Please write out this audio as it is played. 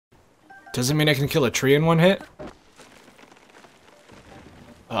Does it mean I can kill a tree in one hit?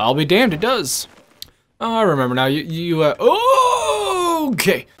 I'll be damned, it does. Oh, I remember now. Oh,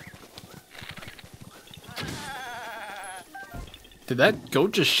 okay. Did that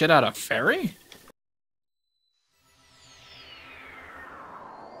goat just shit out a fairy?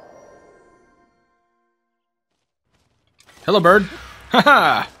 Hello, bird.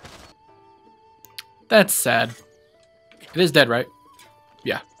 Haha. That's sad. It is dead, right?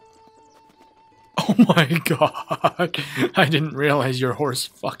 Yeah. Oh my god. I didn't realize your horse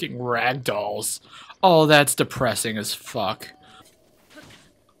fucking ragdolls. Oh, that's depressing as fuck.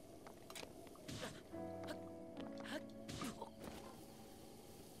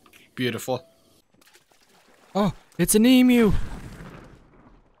 Beautiful. Oh, it's an emu.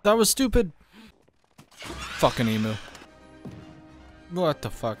 That was stupid. Fucking emu. What the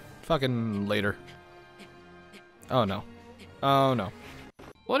fuck? Fucking later. Oh no. Oh no.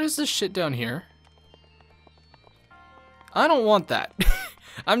 What is this shit down here? I don't want that.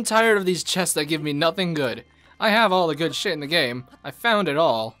 I'm tired of these chests that give me nothing good. I have all the good shit in the game. I found it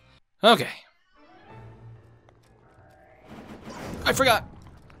all. Okay. I forgot.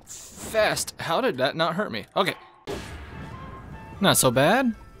 Fast. How did that not hurt me? Okay. Not so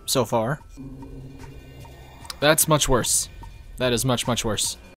bad so far. That's much worse. That is much, much worse.